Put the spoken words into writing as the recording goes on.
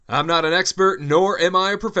I'm not an expert, nor am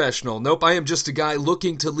I a professional. Nope, I am just a guy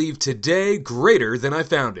looking to leave today greater than I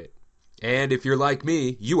found it. And if you're like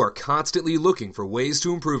me, you are constantly looking for ways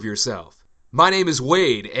to improve yourself. My name is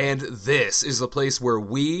Wade, and this is the place where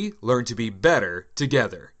we learn to be better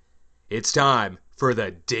together. It's time for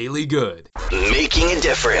the Daily Good. Making a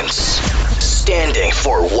difference. Standing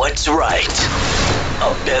for what's right.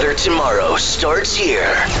 A better tomorrow starts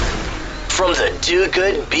here. From the Do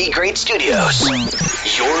Good, Be Great studios,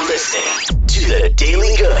 you're listening to the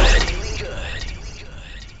Daily Good.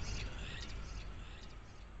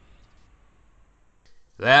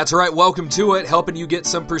 That's right, welcome to it. Helping you get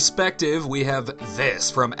some perspective, we have this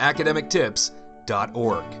from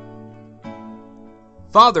academictips.org.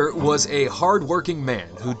 Father was a hard-working man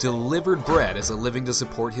who delivered bread as a living to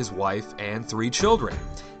support his wife and 3 children.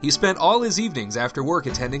 He spent all his evenings after work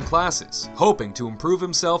attending classes, hoping to improve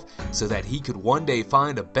himself so that he could one day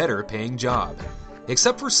find a better paying job.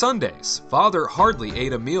 Except for Sundays, Father hardly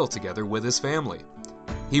ate a meal together with his family.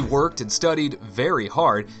 He worked and studied very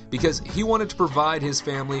hard because he wanted to provide his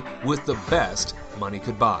family with the best money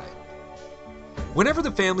could buy. Whenever the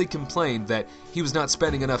family complained that he was not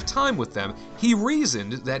spending enough time with them, he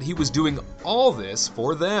reasoned that he was doing all this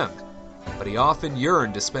for them. But he often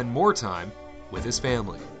yearned to spend more time with his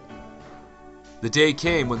family. The day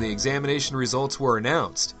came when the examination results were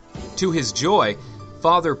announced. To his joy,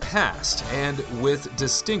 Father passed, and with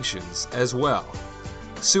distinctions as well.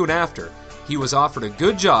 Soon after, he was offered a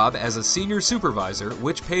good job as a senior supervisor,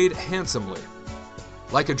 which paid handsomely.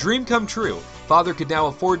 Like a dream come true, Father could now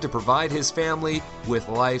afford to provide his family with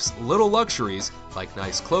life's little luxuries like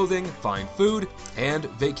nice clothing, fine food, and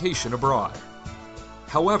vacation abroad.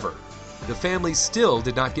 However, the family still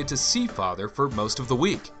did not get to see Father for most of the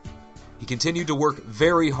week. He continued to work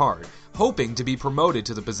very hard, hoping to be promoted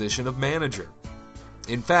to the position of manager.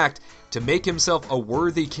 In fact, to make himself a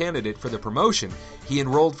worthy candidate for the promotion, he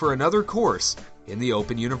enrolled for another course in the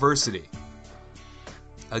Open University.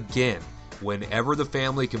 Again, whenever the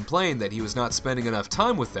family complained that he was not spending enough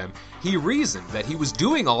time with them, he reasoned that he was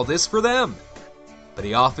doing all this for them. But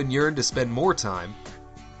he often yearned to spend more time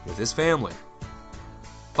with his family.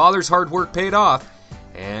 Father's hard work paid off,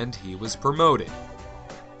 and he was promoted.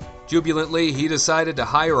 Jubilantly, he decided to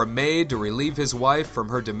hire a maid to relieve his wife from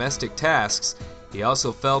her domestic tasks. He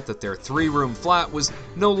also felt that their 3-room flat was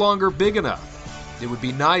no longer big enough. It would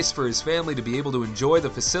be nice for his family to be able to enjoy the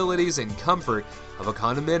facilities and comfort of a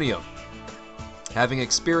condominium. Having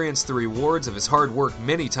experienced the rewards of his hard work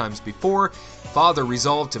many times before, Father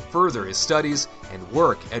resolved to further his studies and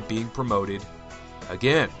work at being promoted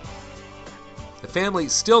again. The family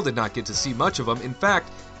still did not get to see much of him. In fact,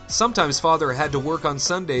 sometimes Father had to work on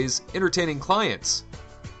Sundays entertaining clients.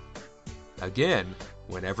 Again,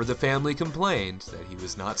 whenever the family complained that he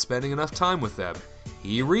was not spending enough time with them,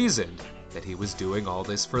 he reasoned that he was doing all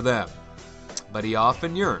this for them. But he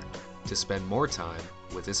often yearned to spend more time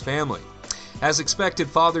with his family. As expected,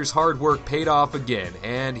 Father's hard work paid off again,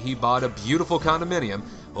 and he bought a beautiful condominium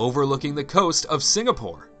overlooking the coast of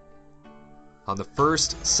Singapore. On the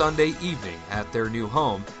first Sunday evening at their new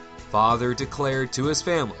home, Father declared to his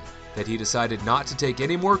family that he decided not to take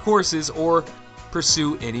any more courses or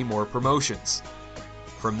pursue any more promotions.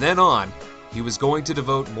 From then on, he was going to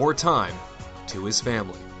devote more time to his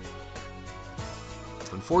family.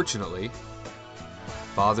 Unfortunately,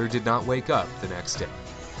 Father did not wake up the next day.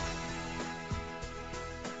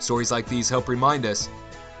 Stories like these help remind us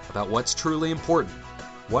about what's truly important,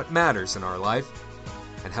 what matters in our life,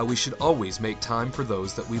 and how we should always make time for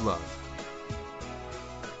those that we love.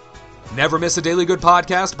 Never miss a Daily Good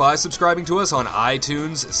podcast by subscribing to us on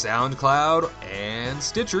iTunes, SoundCloud, and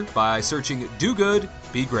Stitcher by searching Do Good,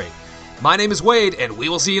 Be Great. My name is Wade, and we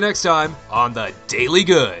will see you next time on the Daily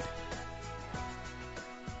Good.